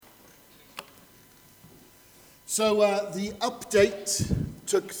So the update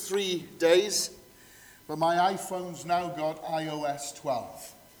took 3 days, but my iPhone's now got iOS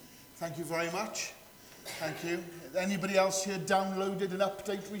 12. Thank you very much. Thank you. Anybody else here downloaded an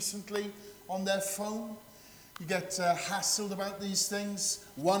update recently on their phone? You get hassled about these things.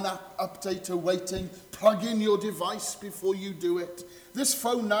 One update awaiting. Plug in your device before you do it. This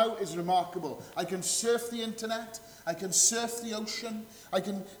phone now is remarkable. I can surf the internet. I can surf the ocean.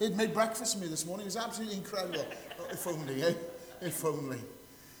 It made breakfast for me this morning. It was absolutely incredible. If only, eh? If only.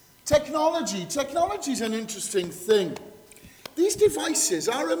 Technology. Technology is an interesting thing. These devices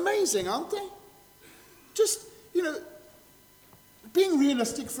are amazing, aren't they? Just, being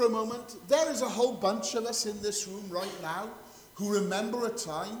realistic for a moment, there is a whole bunch of us in this room right now who remember a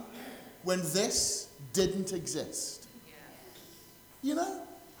time when this didn't exist.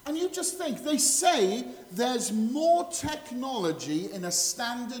 And you just think, they say there's more technology in a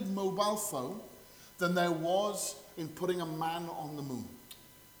standard mobile phone than there was in putting a man on the moon.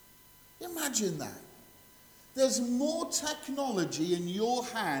 Imagine that. There's more technology in your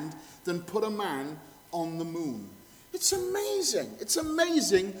hand than put a man on the moon. It's amazing. It's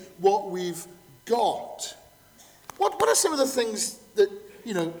amazing what we've got. What are some of the things that,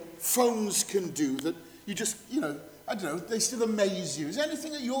 phones can do that you just, I don't know, they still amaze you? Is there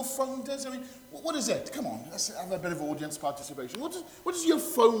anything that your phone does? I mean, what is it? Come on, let's have a bit of audience participation. What does your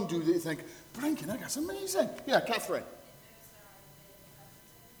phone do that you think, blinking, that's amazing? Yeah, Catherine.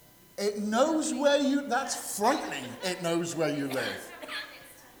 It knows where you, that's frightening. It knows where you live.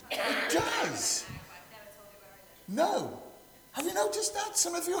 It does. No. Have you noticed that?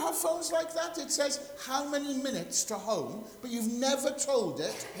 Some of you have phones like that. It says how many minutes to home, but you've never told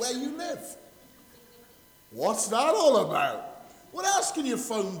it where you live. What's that all about? What else can your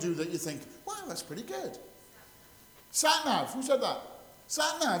phone do that you think, wow, that's pretty good? Sat-nav. Who said that?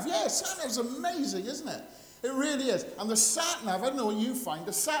 Sat-nav. Yeah, sat-nav's amazing, isn't it? It really is. And the sat-nav, I don't know what you find,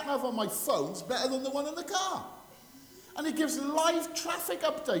 the sat-nav on my phone's better than the one in the car. And it gives live traffic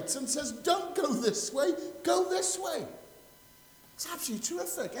updates and says, don't go this way, go this way. It's absolutely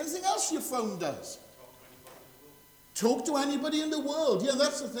terrific. Anything else your phone does? Talk to anybody in the world. Yeah,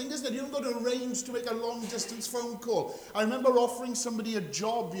 that's the thing, isn't it? You haven't got to arrange to make a long-distance phone call. I remember offering somebody a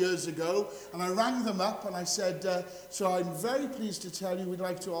job years ago, and I rang them up and I said, so I'm very pleased to tell you we'd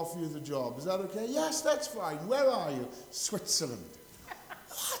like to offer you the job. Is that okay? Yes, that's fine. Where are you? Switzerland.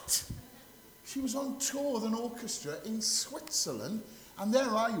 What? She was on tour with an orchestra in Switzerland, and there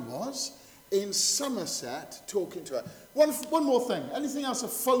I was in Somerset talking to her. One more thing. Anything else a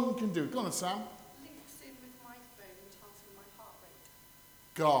phone can do? Go on, Sam.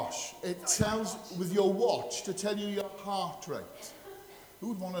 Gosh, it tells with your watch to tell you your heart rate. Who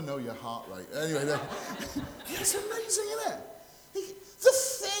would want to know your heart rate? Anyway, it's amazing, isn't it? The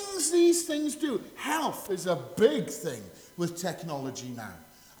things these things do. Health is a big thing with technology now.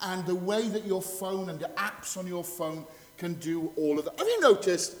 And the way that your phone and the apps on your phone can do all of that. Have you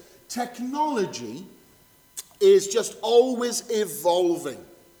noticed technology is just always evolving?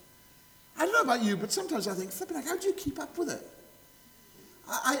 I don't know about you, but sometimes I think, flipping heck, how do you keep up with it?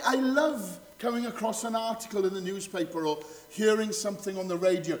 I love coming across an article in the newspaper or hearing something on the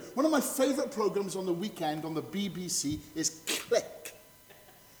radio. One of my favourite programmes on the weekend on the BBC is Click.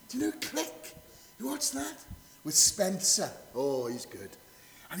 Do you know Click? You watch that? With Spencer. Oh, he's good.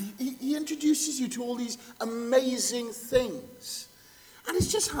 And he introduces you to all these amazing things. And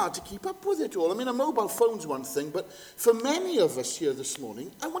it's just hard to keep up with it all. I mean, a mobile phone's one thing, but for many of us here this morning,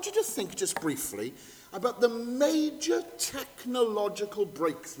 I want you to think just briefly about the major technological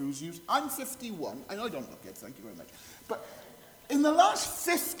breakthroughs. I'm 51. I know I don't look it, thank you very much. But in the last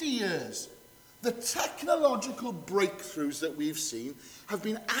 50 years, the technological breakthroughs that we've seen have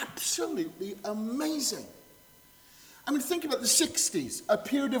been absolutely amazing. I mean, think about the 60s, a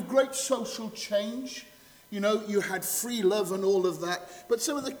period of great social change. You had free love and all of that. But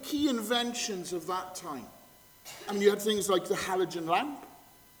some of the key inventions of that time. I mean, you had things like the halogen lamp.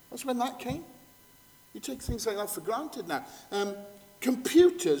 That's when that came. You take things like that for granted now.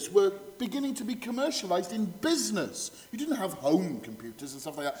 Computers were beginning to be commercialized in business. You didn't have home computers and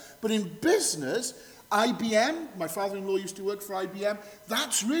stuff like that. But in business, IBM, my father-in-law used to work for IBM,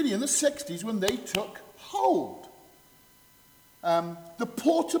 that's really in the 60s when they took hold. The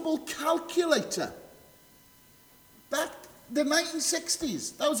portable calculator. Back the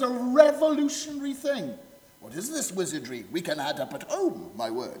 1960s, that was a revolutionary thing. What is this wizardry? We can add up at home, my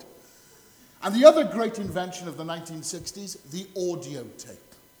word. And the other great invention of the 1960s, the audio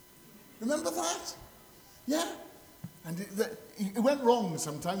tape. Remember that? Yeah? And it went wrong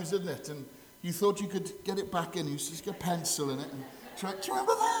sometimes, didn't it? And you thought you could get it back in. You used to stick a pencil in it and try. Do you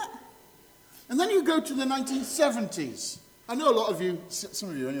remember that? And then you go to the 1970s. I know a lot of you, some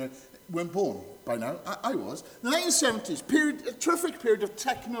of you anyway, weren't born by now. I was. The 1970s, a terrific period of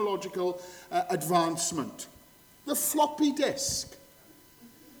technological advancement. The floppy disk.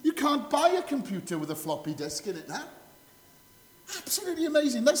 You can't buy a computer with a floppy disk in it now. Absolutely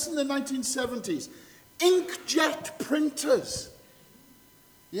amazing. That's in the 1970s. Inkjet printers.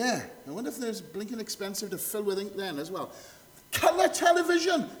 Yeah, I wonder if there's blinking expensive to fill with ink then as well. Colour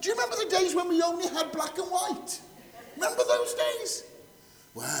television. Do you remember the days when we only had black and white? Remember those days?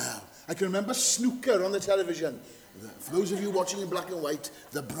 Wow. I can remember snooker on the television. For those of you watching in black and white,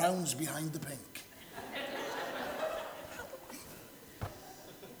 the brown's behind the pink.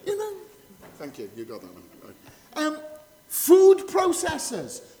 You know? Thank you. You got that one. Right. Food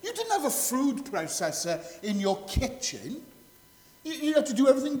processors. You didn't have a food processor in your kitchen. You had to do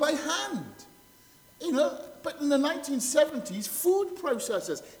everything by hand. You know, but in the 1970s, food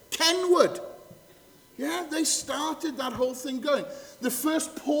processors, Kenwood, yeah, they started that whole thing going. The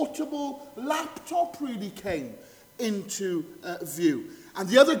first portable laptop really came into view. And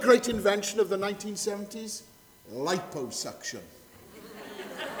the other great invention of the 1970s, liposuction.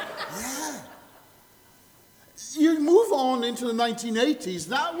 Yeah. You move on into the 1980s,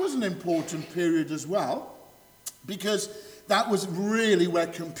 that was an important period as well, because that was really where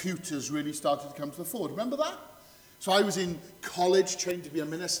computers really started to come to the fore. Remember that? So I was in college, trained to be a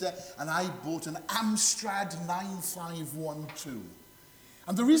minister, and I bought an Amstrad 9512.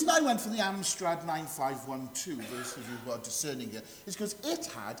 And the reason I went for the Amstrad 9512, those of you who are discerning here, is because it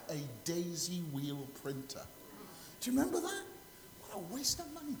had a daisy wheel printer. Do you remember that? What a waste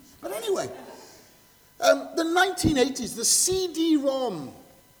of money. But anyway, the 1980s, the CD-ROM.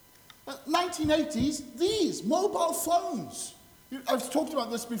 1980s, these mobile phones. I've talked about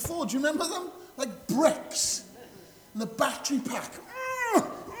this before. Do you remember them? Like bricks. And the battery pack.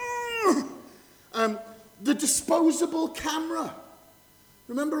 The disposable camera.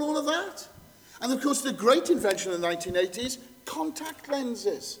 Remember all of that? And of course, the great invention in the 1980s, contact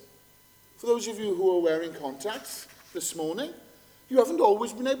lenses. For those of you who are wearing contacts this morning, you haven't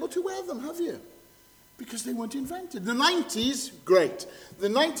always been able to wear them, have you? Because they weren't invented. The 90s, great. The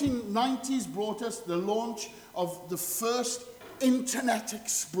 1990s brought us the launch of the first Internet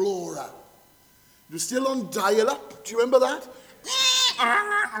Explorer. It was still on dial-up. Do you remember that?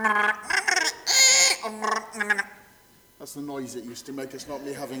 That's the noise it used to make. It's not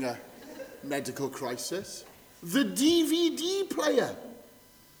me having a medical crisis. The DVD player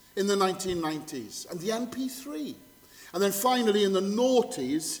in the 1990s and the MP3. And then finally in the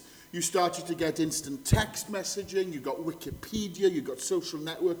noughties, you started to get instant text messaging, you got Wikipedia, you got social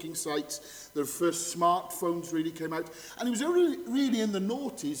networking sites, the first smartphones really came out. And it was only really in the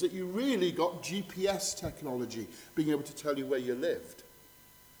noughties that you really got GPS technology, being able to tell you where you lived,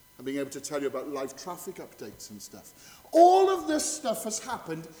 and being able to tell you about live traffic updates and stuff. All of this stuff has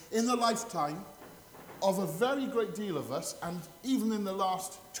happened in the lifetime of a very great deal of us, and even in the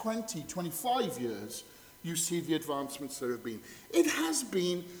last 20, 25 years, you see the advancements there have been. It has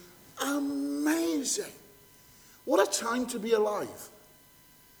been amazing. What a time to be alive.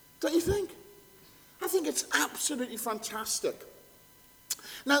 Don't you think? I think it's absolutely fantastic.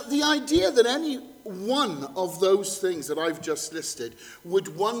 Now, the idea that any one of those things that I've just listed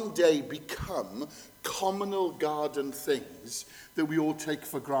would one day become communal garden things that we all take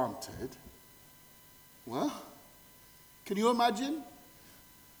for granted, well, can you imagine?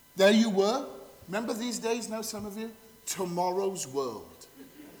 There you were. Remember these days now, some of you? Tomorrow's World.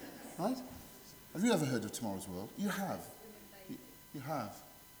 Right? Have you ever heard of Tomorrow's World? You have. You have.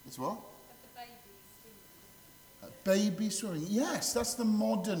 It's what? Baby swimming. Yes, that's the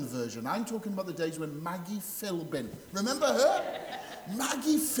modern version. I'm talking about the days when Maggie Philbin. Remember her?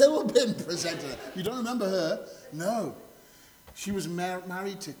 Maggie Philbin presented it. You don't remember her? No. She was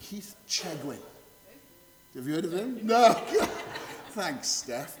married to Keith Chegwin. Have you heard of him? No. Thanks,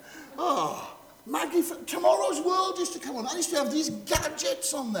 Steph. Oh. Maggie, Tomorrow's World used to come on. I used to have these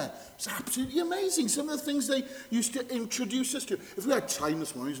gadgets on there. It's absolutely amazing. Some of the things they used to introduce us to. If we had time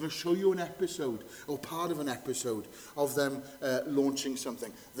this morning, I was going to show you an episode, or part of an episode, of them launching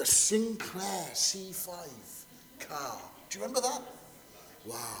something. The Sinclair C5 car. Do you remember that?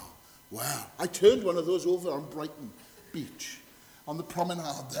 Wow. Wow. I turned one of those over on Brighton Beach, on the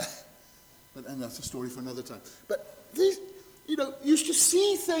promenade there. And that's a story for another time. But these... You know, you used to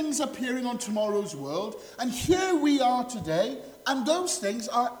see things appearing on Tomorrow's World, and here we are today, and those things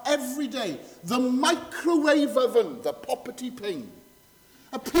are every day. The microwave oven, the Poppety Ping,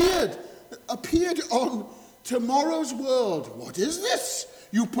 appeared on Tomorrow's World. What is this?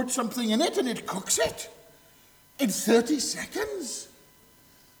 You put something in it and it cooks it in 30 seconds.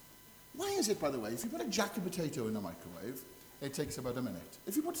 Why is it, by the way, if you put a jacket potato in a microwave, it takes about a minute.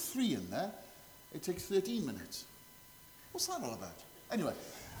 If you put 3 in there, it takes 13 minutes. What's that all about? Anyway,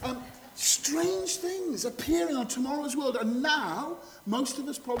 strange things appearing on tomorrow's world. And now, most of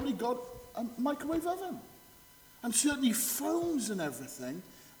us probably got a microwave oven. And certainly phones and everything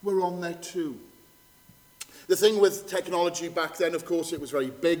were on there too. The thing with technology back then, of course, it was very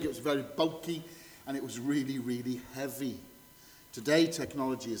big, it was very bulky, and it was really, really heavy. Today,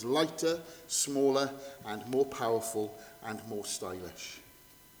 technology is lighter, smaller, and more powerful and more stylish.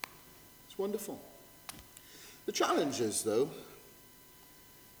 It's wonderful. The challenge is, though,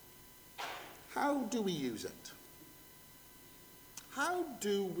 how do we use it? How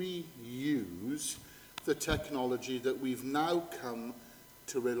do we use the technology that we've now come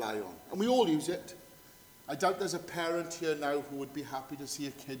to rely on? And we all use it. I doubt there's a parent here now who would be happy to see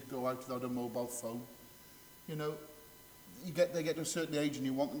a kid go out without a mobile phone. You know, they get to a certain age and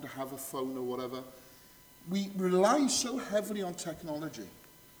you want them to have a phone or whatever. We rely so heavily on technology.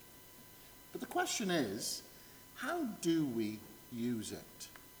 But the question is, how do we use it?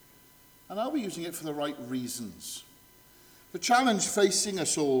 And are we using it for the right reasons? The challenge facing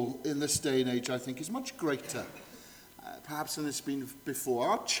us all in this day and age, I think, is much greater, perhaps than it's been before.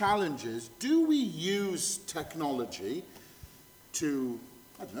 Our challenge is, do we use technology to,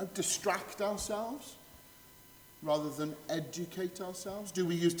 distract ourselves rather than educate ourselves? Do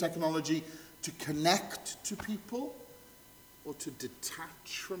we use technology to connect to people or to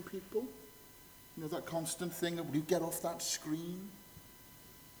detach from people? You know, that constant thing of, will you get off that screen?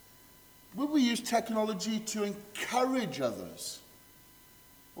 Will we use technology to encourage others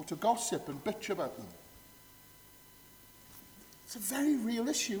or to gossip and bitch about them? It's a very real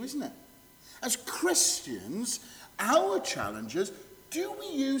issue, isn't it? As Christians, our challenge is, do we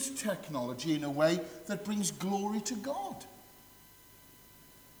use technology in a way that brings glory to God?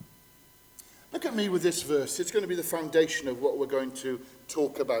 Look at me with this verse. It's going to be the foundation of what we're going to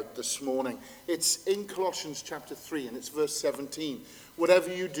talk about this morning. It's in Colossians chapter 3, and it's verse 17.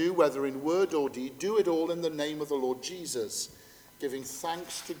 Whatever you do, whether in word or deed, do it all in the name of the Lord Jesus, giving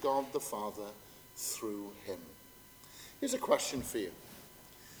thanks to God the Father through him. Here's a question for you.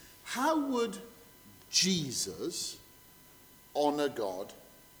 How would Jesus honor God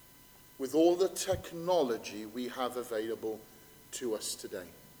with all the technology we have available to us today?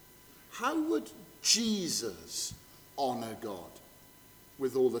 How would Jesus honor God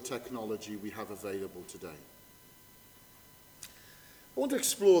with all the technology we have available today? I want to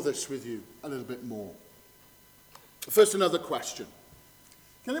explore this with you a little bit more. First, another question.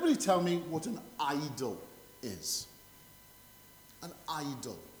 Can anybody tell me what an idol is? An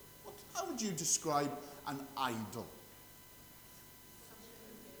idol. How would you describe an idol?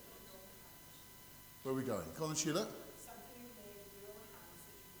 Where are we going? Go on, Sheila.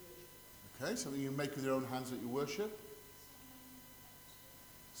 Okay, something you make with your own hands that you worship.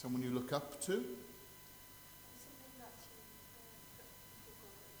 Someone you look up to.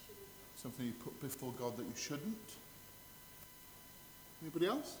 Something you put before God that you shouldn't. Anybody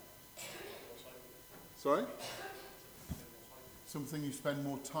else? Sorry? Something you spend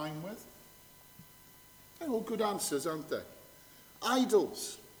more time with. They're all good answers, aren't they?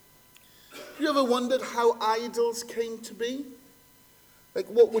 Idols. Have you ever wondered how idols came to be? Like,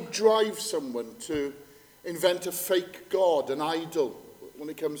 what would drive someone to invent a fake god, an idol, when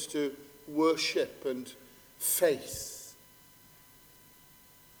it comes to worship and faith?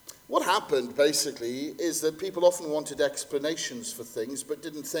 What happened, basically, is that people often wanted explanations for things, but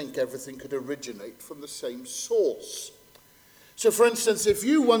didn't think everything could originate from the same source. So, for instance, if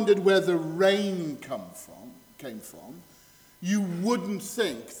you wondered where the rain came from, you wouldn't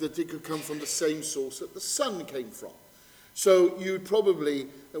think that it could come from the same source that the sun came from. So you'd probably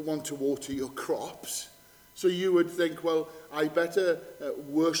want to water your crops. So you would think, well, I better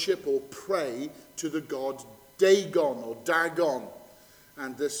worship or pray to the god Dagon or Dagon.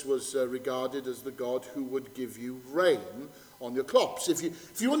 And this was regarded as the god who would give you rain on your crops.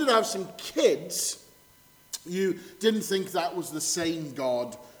 If you wanted to have some kids, you didn't think that was the same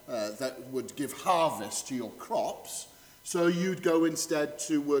god that would give harvest to your crops. So you'd go instead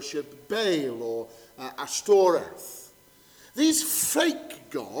to worship Baal or Ashtoreth. These fake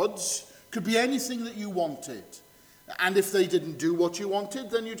gods could be anything that you wanted. And if they didn't do what you wanted,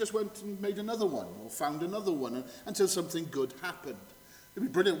 then you just went and made another one or found another one until something good happened. It'd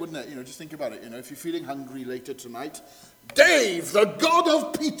be brilliant, wouldn't it? You know, just think about it. You know, if you're feeling hungry later tonight, Dave, the god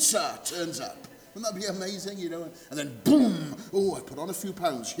of pizza, turns up. Wouldn't that be amazing, you know? And then, boom, oh, I put on a few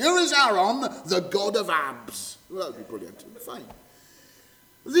pounds. Here is Aaron, the god of abs. Well, that would be brilliant. Fine.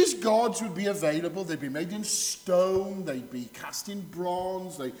 These gods would be available. They'd be made in stone. They'd be cast in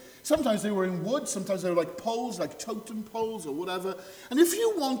bronze. Sometimes they were in wood. Sometimes they were like poles, like totem poles or whatever. And if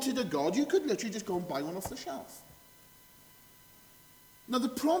you wanted a god, you could literally just go and buy one off the shelf. Now, the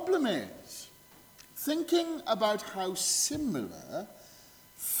problem is, thinking about how similar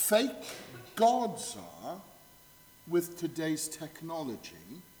fake gods are with today's technology,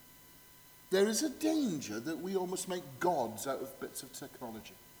 there is a danger that we almost make gods out of bits of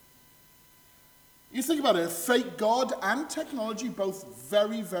technology. You think about it, a fake god and technology, both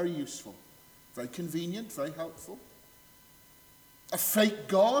very, very useful. Very convenient, very helpful. A fake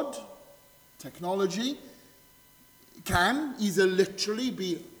god, technology, can either literally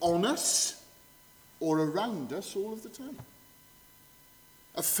be on us or around us all of the time.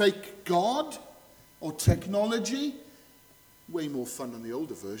 A fake god or technology, way more fun than the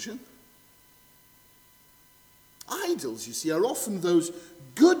older version. Idols, you see, are often those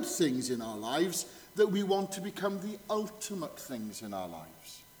good things in our lives that we want to become the ultimate things in our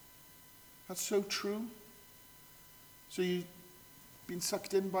lives. That's so true. So you've been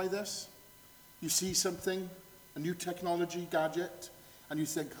sucked in by this? You see something, a new technology gadget, and you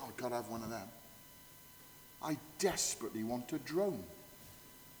think, oh, I've got to have one of them. I desperately want a drone.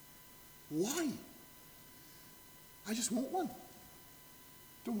 Why? I just want one.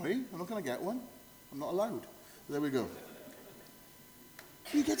 Don't worry, I'm not going to get one. I'm not allowed. There we go.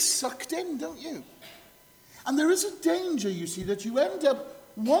 You get sucked in, don't you? And there is a danger, you see, that you end up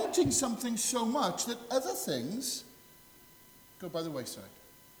wanting something so much that other things go by the wayside.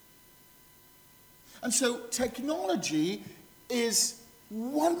 And so technology is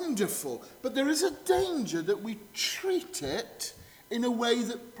wonderful, but there is a danger that we treat it in a way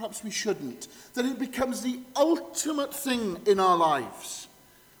that perhaps we shouldn't, that it becomes the ultimate thing in our lives,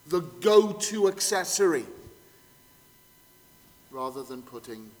 the go-to accessory, rather than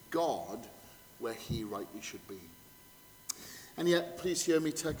putting God where he rightly should be. And yet, please hear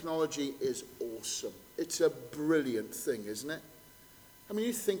me, technology is awesome. It's a brilliant thing, isn't it? I mean,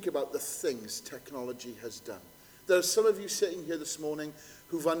 you think about the things technology has done. There are some of you sitting here this morning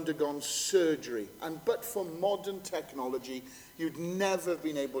who've undergone surgery, and but for modern technology, you'd never have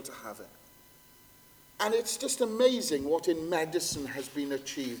been able to have it. And it's just amazing what in medicine has been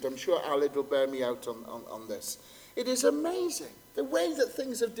achieved. I'm sure Aled will bear me out on this. It is amazing, the way that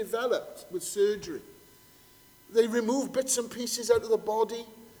things have developed with surgery. They remove bits and pieces out of the body.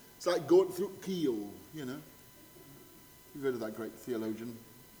 It's like going through keel, you know. You've heard of that great theologian,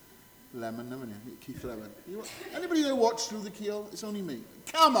 Lemon, haven't you? Keith Lemon. Anybody there watch Through the Keel? It's only me.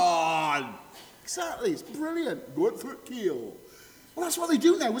 Come on! Exactly, it's brilliant. Going through keel. Well, that's what they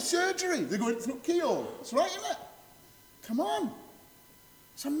do now with surgery. They're going through keel. It's right, isn't it? Come on.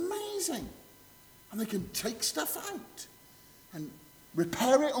 It's amazing. And they can take stuff out and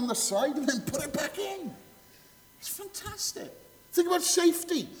repair it on the side and then put it back in. It's fantastic. Think about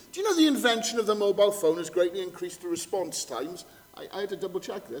safety. Do you know the invention of the mobile phone has greatly increased the response times? I had to double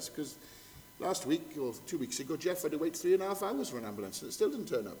check this because last week or 2 weeks ago, Jeff had to wait 3.5 hours for an ambulance and it still didn't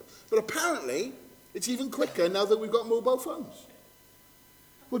turn up. But apparently, it's even quicker now that we've got mobile phones.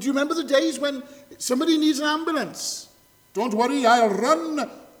 Well, do you remember the days when somebody needs an ambulance? Don't worry, I'll run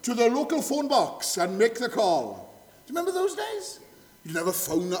to the local phone box and make the call. Do you remember those days? You didn't have a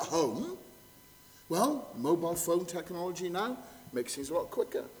phone at home. Well, mobile phone technology now makes things a lot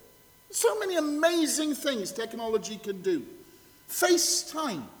quicker. So many amazing things technology can do.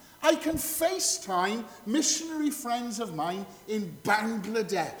 FaceTime. I can FaceTime missionary friends of mine in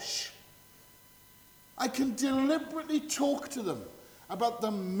Bangladesh. I can deliberately talk to them about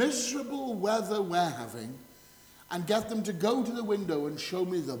the miserable weather we're having and get them to go to the window and show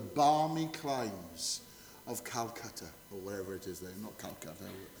me the balmy climes of Calcutta, or wherever it is there, not Calcutta.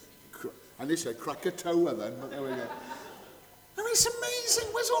 I need to say Krakatoa then, but there we go. I mean, it's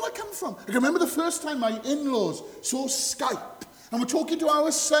amazing. Where's all that come from? I can remember the first time my in-laws saw Skype, and we're talking to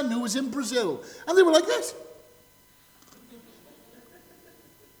our son who was in Brazil, and they were like this.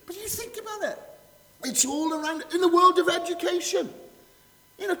 But you think about it. It's all around, in the world of education.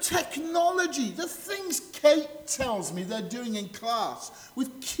 You know, technology, the things Kate tells me they're doing in class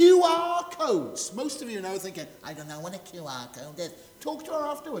with QR codes. Most of you now are thinking, I don't know what a QR code is. Talk to her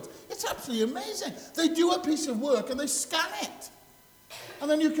afterwards. It's absolutely amazing. They do a piece of work and they scan it. And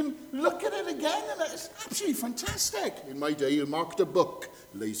then you can look at it again and it's absolutely fantastic. In my day, you marked a book,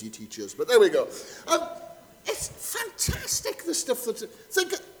 lazy teachers. But there we go. It's fantastic, the stuff that's...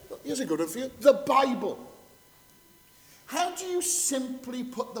 Here's a good one for you. The Bible. How do you simply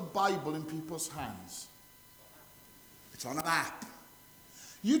put the Bible in people's hands? It's on an app.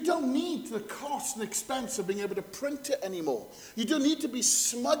 You don't need the cost and expense of being able to print it anymore. You don't need to be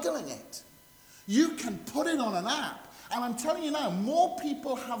smuggling it. You can put it on an app. And I'm telling you now, more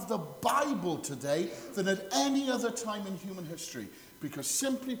people have the Bible today than at any other time in human history. Because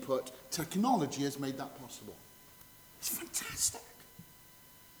simply put, technology has made that possible. It's fantastic.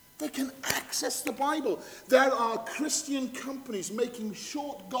 They can access the Bible. There are Christian companies making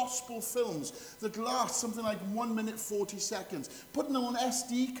short gospel films that last something like 1 minute 40 seconds, putting them on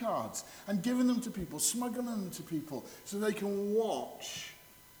SD cards and giving them to people, smuggling them to people so they can watch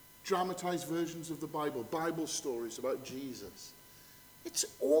dramatized versions of the Bible stories about Jesus. It's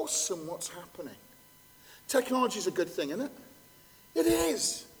awesome what's happening. Technology is a good thing, isn't it? It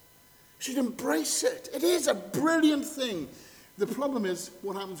is. You should embrace it. It is a brilliant thing. The problem is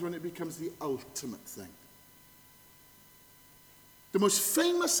what happens when it becomes the ultimate thing. The most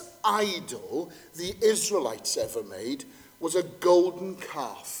famous idol the Israelites ever made was a golden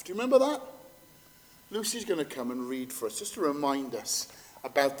calf. Do you remember that? Lucy's going to come and read for us, just to remind us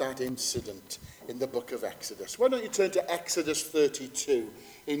about that incident in the book of Exodus. Why don't you turn to Exodus 32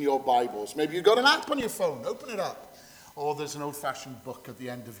 in your Bibles? Maybe you've got an app on your phone. Open it up. Or there's an old-fashioned book at the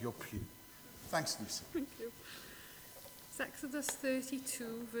end of your pew. Thanks, Lucy. Thank you. It's Exodus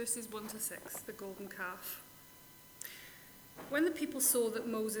 32, verses 1 to 6, the golden calf. When the people saw that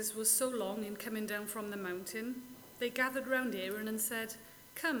Moses was so long in coming down from the mountain, they gathered round Aaron and said,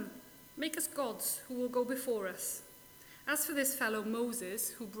 "Come, make us gods who will go before us. As for this fellow Moses,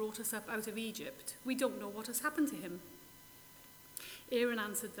 who brought us up out of Egypt, we don't know what has happened to him." Aaron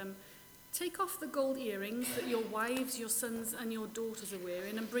answered them, "Take off the gold earrings that your wives, your sons, and your daughters are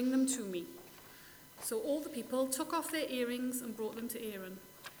wearing and bring them to me." So all the people took off their earrings and brought them to Aaron.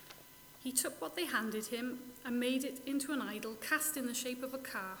 He took what they handed him and made it into an idol cast in the shape of a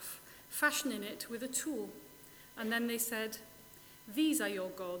calf, fashioning it with a tool. And then they said, "These are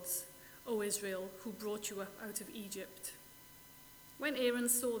your gods, O Israel, who brought you up out of Egypt." When Aaron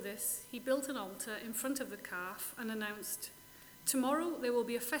saw this, he built an altar in front of the calf and announced, "Tomorrow there will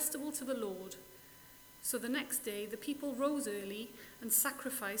be a festival to the Lord." So the next day the people rose early and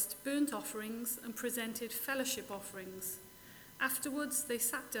sacrificed burnt offerings and presented fellowship offerings. Afterwards they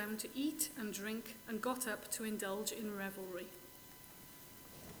sat down to eat and drink and got up to indulge in revelry.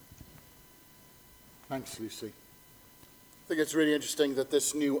 Thanks, Lucy. I think it's really interesting that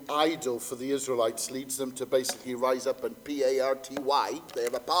this new idol for the Israelites leads them to basically rise up and party. They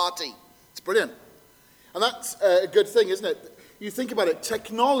have a party. It's brilliant. And that's a good thing, isn't it? You think about it,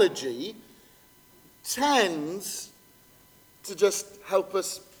 technology tends to just help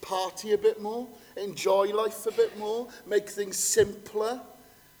us party a bit more, enjoy life a bit more, make things simpler.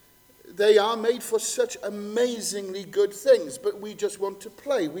 They are made for such amazingly good things, but we just want to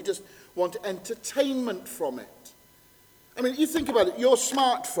play. We just want entertainment from it. I mean, you think about it, your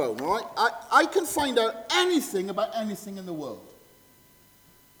smartphone, all right? I can find out anything about anything in the world.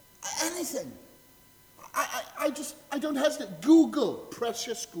 Anything. I don't hesitate. Google,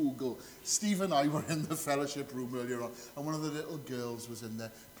 precious Google. Steve and I were in the fellowship room earlier on, and one of the little girls was in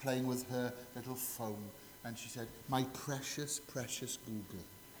there playing with her little phone, and she said, "My precious, precious Google."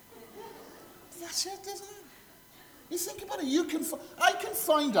 That's it, isn't it? You think about it, I can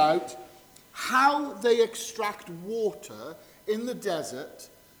find out how they extract water in the desert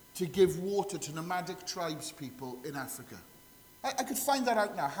to give water to nomadic tribes people in Africa. I could find that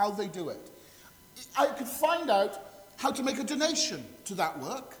out now, how they do it. I could find out how to make a donation to that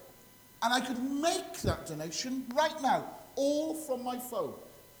work, and I could make that donation right now, all from my phone.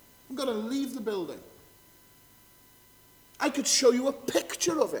 I'm going to leave the building. I could show you a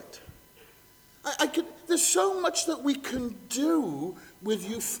picture of it. There's so much that we can do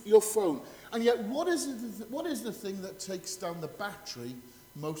with your phone. And yet, what is the thing that takes down the battery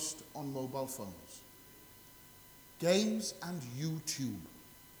most on mobile phones? Games and YouTube.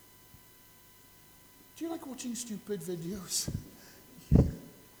 Do you like watching stupid videos?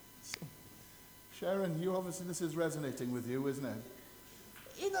 Sharon, you obviously, this is resonating with you, isn't it?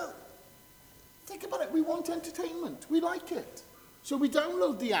 You know, think about it. We want entertainment. We like it. So we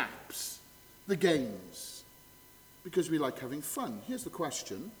download the apps, the games, because we like having fun. Here's the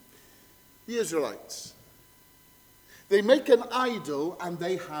question. The Israelites, they make an idol and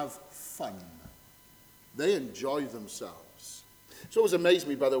they have fun. They enjoy themselves. It's always amazed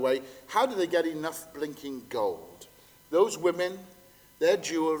me, by the way, how do they get enough blinking gold? Those women, their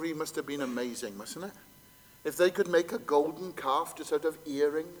jewelry must have been amazing, mustn't it? If they could make a golden calf just out of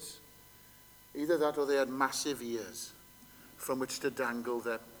earrings, either that or they had massive ears from which to dangle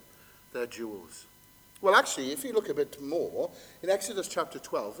their jewels. Well, actually, if you look a bit more, in Exodus chapter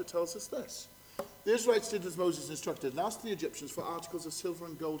 12, it tells us this. the Israelites did as Moses instructed and asked the Egyptians for articles of silver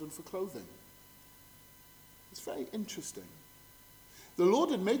and gold and for clothing. It's very interesting. The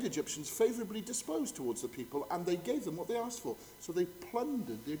Lord had made the Egyptians favorably disposed towards the people, and they gave them what they asked for. So they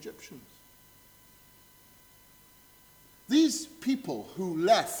plundered the Egyptians. These people who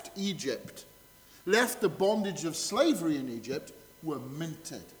left Egypt, left the bondage of slavery in Egypt, were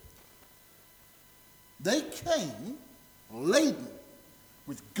minted. They came laden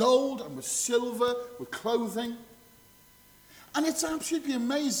with gold and with silver, with clothing. And it's absolutely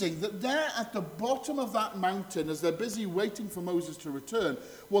amazing that there at the bottom of that mountain, as they're busy waiting for Moses to return,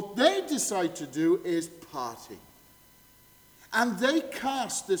 what they decide to do is party. And they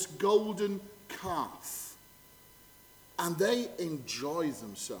cast this golden calf. And they enjoy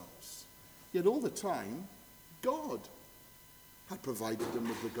themselves. Yet all the time, God had provided them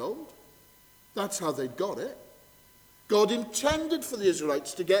with the gold. That's how they'd got it. God intended for the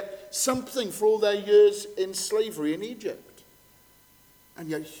Israelites to get something for all their years in slavery in Egypt. And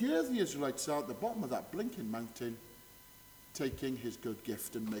yet here the Israelites are at the bottom of that blinking mountain, taking his good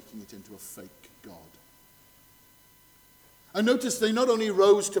gift and making it into a fake God. And notice they not only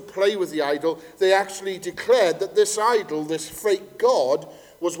rose to play with the idol, they actually declared that this idol, this fake God,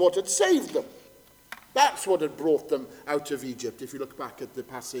 was what had saved them. That's what had brought them out of Egypt, if you look back at the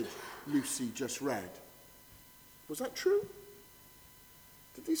passage Lucy just read. Was that true?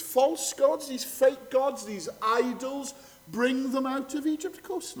 Did these false gods, these fake gods, these idols, bring them out of Egypt? Of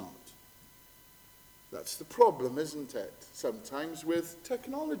course not. That's the problem, isn't it? Sometimes with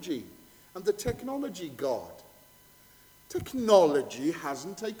technology and the technology god. Technology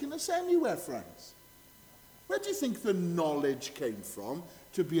hasn't taken us anywhere, friends. Where do you think the knowledge came from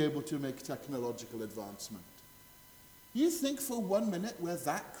to be able to make technological advancement? You think for 1 minute we're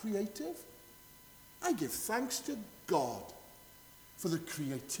that creative? I give thanks to God for the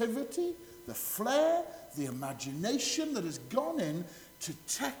creativity, the flair, the imagination that has gone in to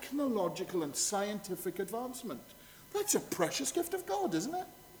technological and scientific advancement. That's a precious gift of God, isn't it?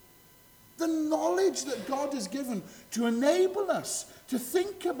 The knowledge that God has given to enable us to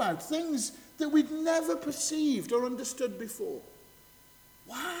think about things that we'd never perceived or understood before.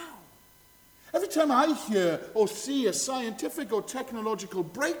 Wow. Every time I hear or see a scientific or technological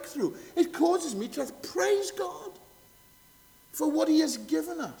breakthrough, it causes me to praise God for what he has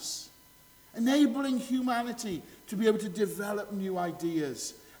given us, enabling humanity to be able to develop new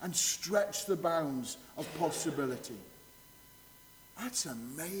ideas and stretch the bounds of possibility. That's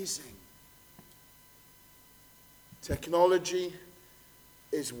amazing. Technology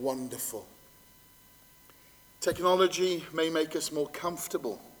is wonderful. Technology may make us more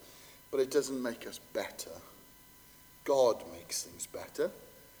comfortable, but it doesn't make us better. God makes things better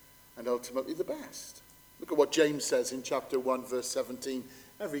and ultimately the best. Look at what James says in chapter 1, verse 17.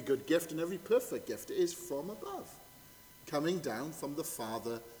 Every good gift and every perfect gift is from above, coming down from the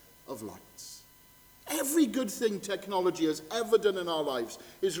Father of lights. Every good thing technology has ever done in our lives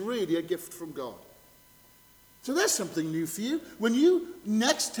is really a gift from God. So there's something new for you. When you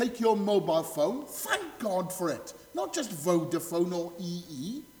next take your mobile phone, thank God for it. Not just Vodafone or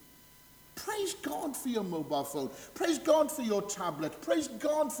EE. Praise God for your mobile phone. Praise God for your tablet. Praise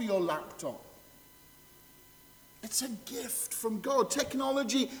God for your laptop. It's a gift from God.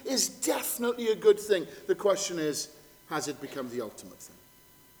 Technology is definitely a good thing. The question is, has it become the ultimate thing?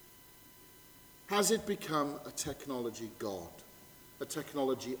 Has it become a technology god? A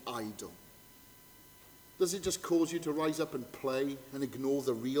technology idol? Does it just cause you to rise up and play and ignore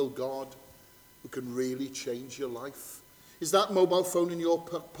the real God who can really change your life? Is that mobile phone in your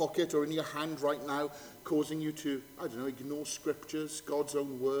pocket or in your hand right now causing you to, ignore scriptures, God's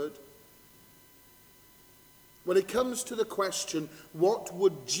own word? When it comes to the question, what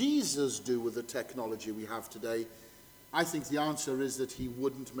would Jesus do with the technology we have today? I think the answer is that he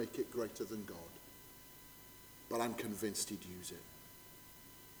wouldn't make it greater than God. But I'm convinced he'd use it.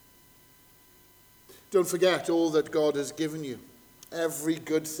 Don't forget all that God has given you. Every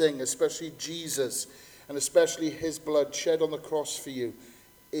good thing, especially Jesus, and especially his blood shed on the cross for you,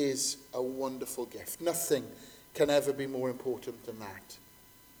 is a wonderful gift. Nothing can ever be more important than that.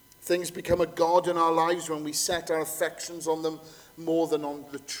 Things become a god in our lives when we set our affections on them more than on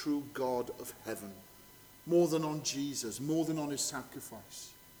the true God of heaven, more than on Jesus, more than on his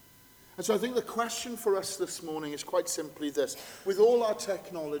sacrifice. And so I think the question for us this morning is quite simply this. With all our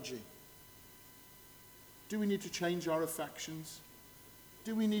technology, do we need to change our affections?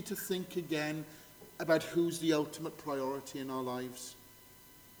 Do we need to think again about who's the ultimate priority in our lives?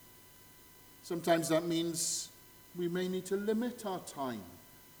 Sometimes that means we may need to limit our time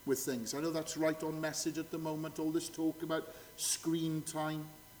with things. I know that's right on message at the moment, all this talk about screen time.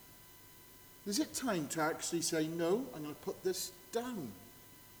 Is it time to actually say, no, I'm going to put this down?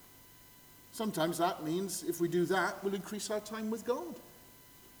 Sometimes that means if we do that, we'll increase our time with God.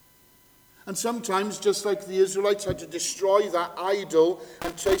 And sometimes, just like the Israelites had to destroy that idol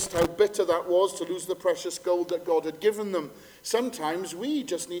and taste how bitter that was to lose the precious gold that God had given them, sometimes we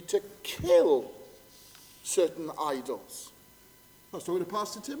just need to kill certain idols. I was talking to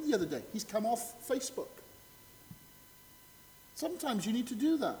Pastor Tim the other day. He's come off Facebook. Sometimes you need to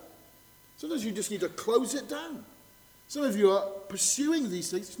do that. Sometimes you just need to close it down. Some of you are pursuing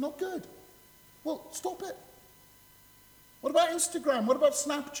these things. It's not good. Well, stop it. What about Instagram? What about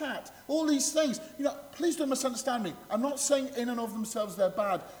Snapchat? All these things. Please don't misunderstand me. I'm not saying in and of themselves they're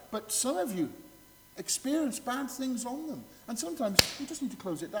bad, but some of you experience bad things on them. And sometimes you just need to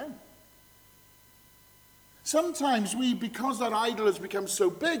close it down. Sometimes because that idol has become so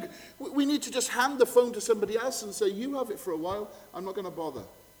big, we need to just hand the phone to somebody else and say, you have it for a while, I'm not going to bother.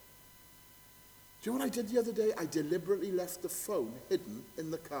 Do you know what I did the other day? I deliberately left the phone hidden in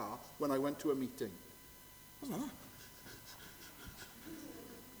the car when I went to a meeting. I was like,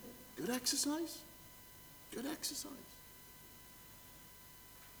 good exercise. Good exercise.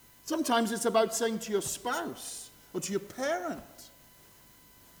 Sometimes it's about saying to your spouse or to your parent,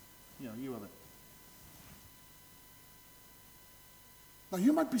 you have it. Now,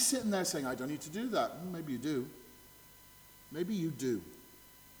 you might be sitting there saying, I don't need to do that. Well, maybe you do. Maybe you do.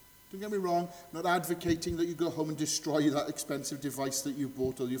 Don't get me wrong, I'm not advocating that you go home and destroy that expensive device that you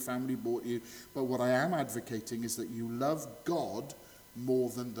bought or your family bought you. But what I am advocating is that you love God more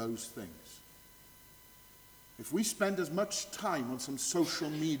than those things. If we spend as much time on some social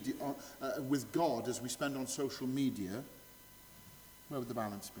media with God as we spend on social media, where would the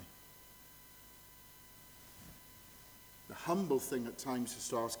balance be? The humble thing at times is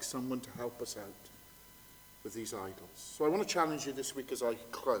to ask someone to help us out with these idols. So I want to challenge you this week as I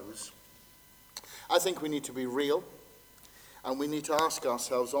close. I think we need to be real, and we need to ask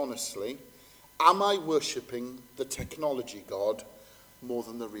ourselves honestly, am I worshipping the technology God more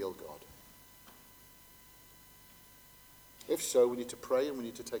than the real God? If so, we need to pray and we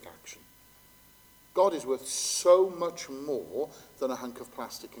need to take action. God is worth so much more than a hunk of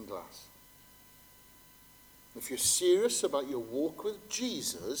plastic and glass. If you're serious about your walk with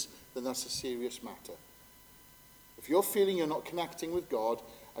Jesus, then that's a serious matter. If you're feeling you're not connecting with God,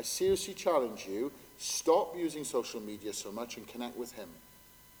 I seriously challenge you, stop using social media so much and connect with him.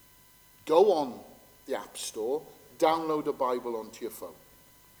 Go on the App Store, download a Bible onto your phone.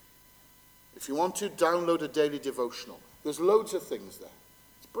 If you want to, download a daily devotional. There's loads of things there.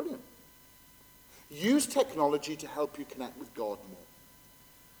 It's brilliant. Use technology to help you connect with God more.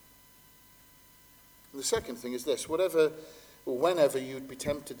 And the second thing is this, whenever you'd be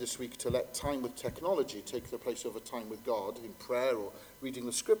tempted this week to let time with technology take the place of a time with God in prayer or reading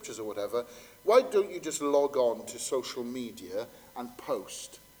the scriptures or whatever, why don't you just log on to social media and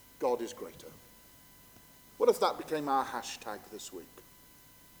post, God is greater? What if that became our hashtag this week?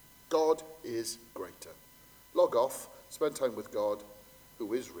 God is greater. Log off, spend time with God,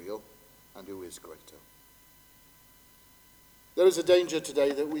 who is real and who is greater. There is a danger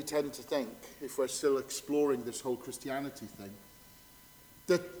today that we tend to think, if we're still exploring this whole Christianity thing,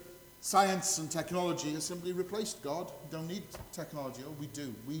 that science and technology has simply replaced God. We don't need technology. Oh, we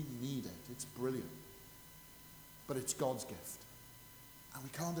do. We need it. It's brilliant. But it's God's gift. And we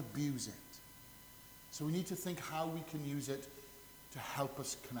can't abuse it. So we need to think how we can use it to help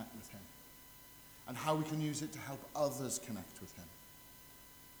us connect with him. And how we can use it to help others connect with him.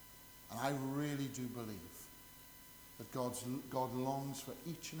 And I really do believe that God longs for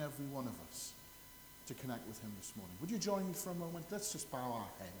each and every one of us to connect with him this morning. Would you join me for a moment? Let's just bow our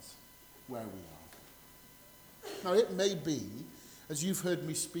heads where we are. Now, it may be, as you've heard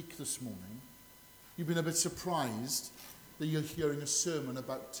me speak this morning, you've been a bit surprised that you're hearing a sermon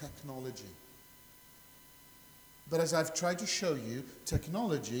about technology. But as I've tried to show you,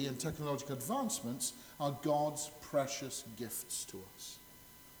 technology and technological advancements are God's precious gifts to us.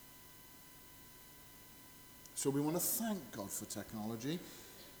 So we want to thank God for technology.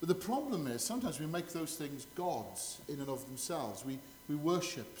 But the problem is, sometimes we make those things gods in and of themselves. We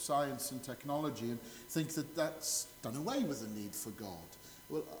worship science and technology and think that that's done away with the need for God.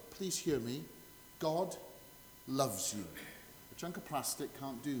 Well, please hear me. God loves you. A chunk of plastic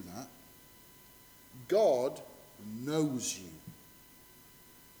can't do that. God knows you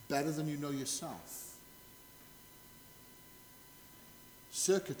better than you know yourself.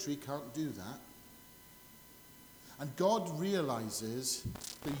 Circuitry can't do that. And God realizes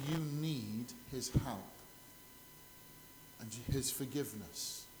that you need his help and his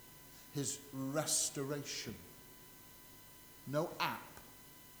forgiveness, his restoration. No app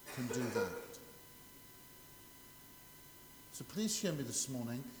can do that. So please hear me this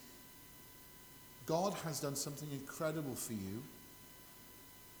morning. God has done something incredible for you.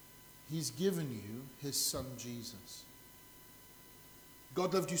 He's given you his son Jesus.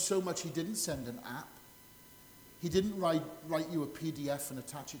 God loved you so much he didn't send an app. He didn't write you a PDF and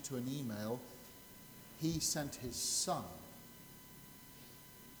attach it to an email. He sent his son.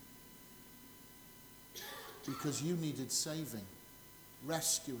 Because you needed saving,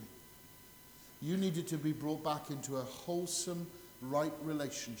 rescuing. You needed to be brought back into a wholesome, right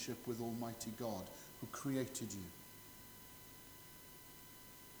relationship with Almighty God who created you.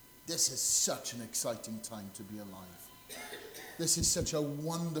 This is such an exciting time to be alive. This is such a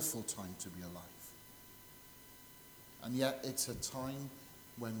wonderful time to be alive. And yet it's a time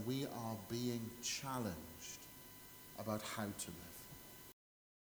when we are being challenged about how to live.